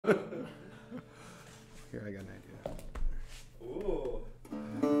Here, I got an Ooh.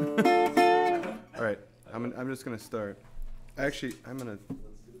 idea. All right, I'm just gonna start. Actually, I'm gonna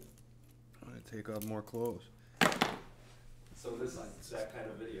take off more clothes. So this is that kind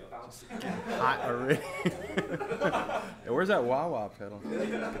of video. Hot already. Hey, where's that wah-wah pedal?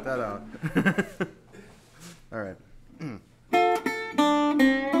 Get that out. All right.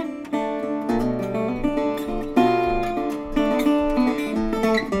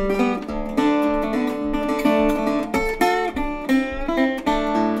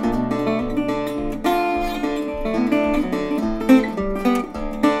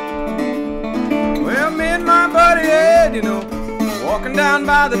 You know, walking down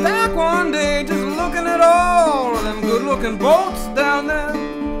by the dock one day, just looking at all of them good-looking boats down there.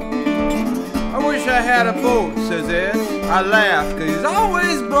 I wish I had a boat, says Ed. I laughed, 'cause he's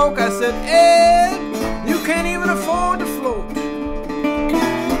always broke. I said, Ed, you can't even afford to float.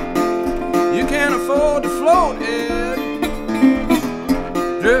 You can't afford to float, Ed.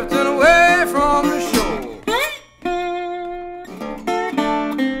 Drifting away from the shore.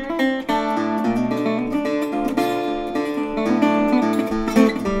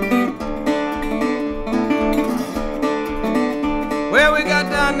 Well, we got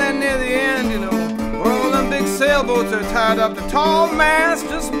down there near the end, you know, where all them big sailboats are tied up to tall masts,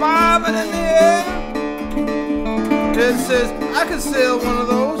 just bobbing in the air. Ed says, I could sail one of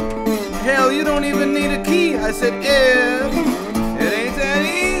those. Hell, you don't even need a key. I said, Ed, it ain't that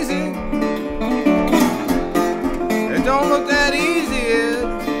easy. It don't look that easy, Ed.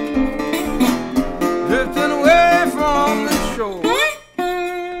 Drifting away from the shore.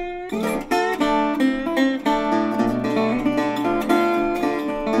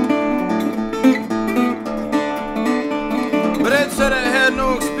 Said I had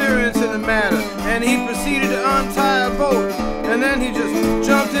no experience in the matter, and he proceeded to untie a boat, and then he just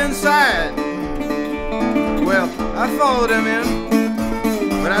jumped inside. Well, I followed him in,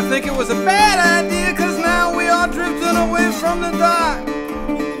 but I think it was a bad idea, 'cause now we are drifting away from the dock,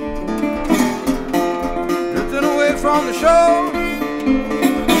 drifting away from the shore,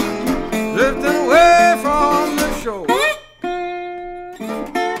 drifting away from the shore.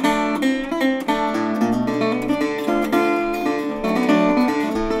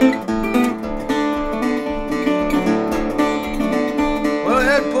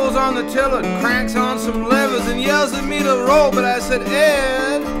 On the tiller, cranks on some levers and yells at me to row, but I said,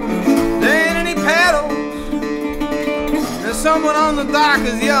 Ed, there ain't any paddles. There's someone on the dock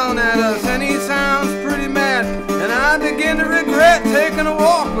is yelling at us, and he sounds pretty mad, and I begin to regret taking a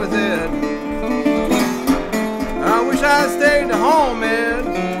walk with Ed. I wish I had stayed at home, Ed,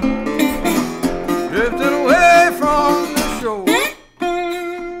 drifting away from the shore.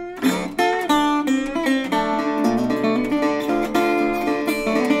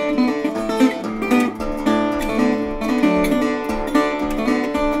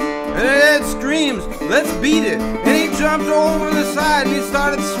 Screams, let's beat it. And he jumped over the side and he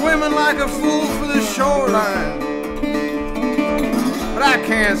started swimming like a fool for the shoreline. But I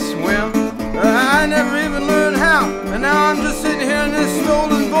can't swim. I never even learned how. And now I'm just sitting here in this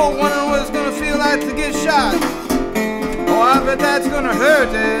stolen boat wondering what it's gonna feel like to get shot. Oh, I bet that's gonna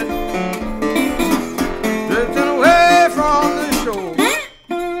hurt, Ed. Drifting away from the shore.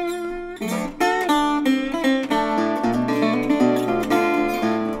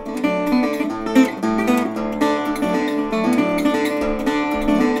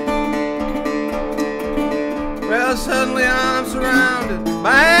 Suddenly I'm surrounded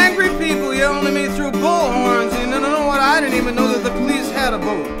by angry people yelling at me through bullhorns. You know what? I didn't even know that the police had a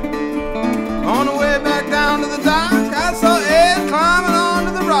boat. On the way back down to the dock, I saw Ed climbing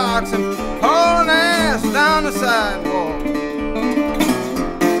onto the rocks and hauling ass down the sidewalk.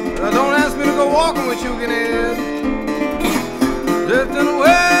 Don't ask me to go walking with you again, Ed. Drifting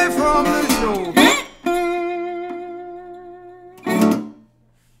away from the shore.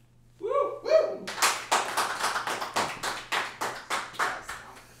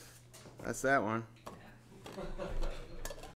 That's that one.